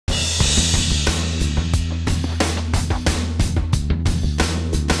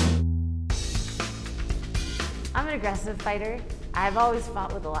aggressive fighter. I've always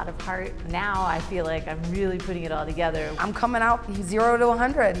fought with a lot of heart. Now I feel like I'm really putting it all together. I'm coming out 0 to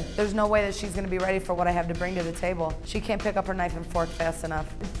 100. There's no way that she's gonna be ready for what I have to bring to the table. She can't pick up her knife and fork fast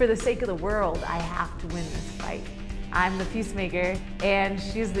enough. For the sake of the world, I have to win this fight. I'm the peacemaker, and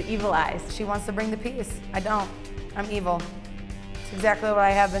she's the evil eyes. She wants to bring the peace. I don't. I'm evil. It's exactly what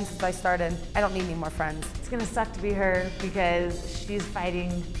I have been since I started. I don't need any more friends. It's gonna suck to be her because she's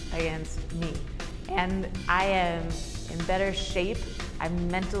fighting against me. And I am in better shape.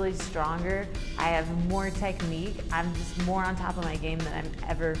 I'm mentally stronger. I have more technique. I'm just more on top of my game than I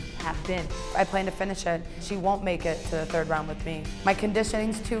ever have been. I plan to finish it. She won't make it to the third round with me. My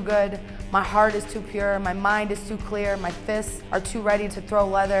conditioning's too good. My heart is too pure. My mind is too clear. My fists are too ready to throw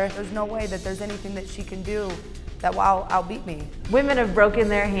leather. There's no way that there's anything that she can do that will outbeat me. Women have broken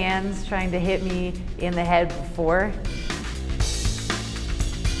their hands trying to hit me in the head before.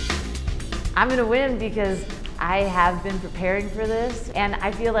 I'm gonna win because I have been preparing for this, and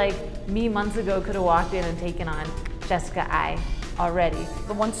I feel like me months ago could have walked in and taken on Jessica I already.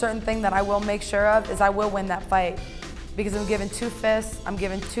 The one certain thing that I will make sure of is I will win that fight, because I'm given 2 fists, I'm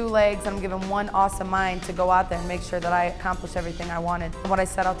given 2 legs, and I'm given 1 awesome mind to go out there and make sure that I accomplish everything I wanted and what I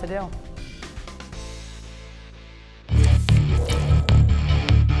set out to do.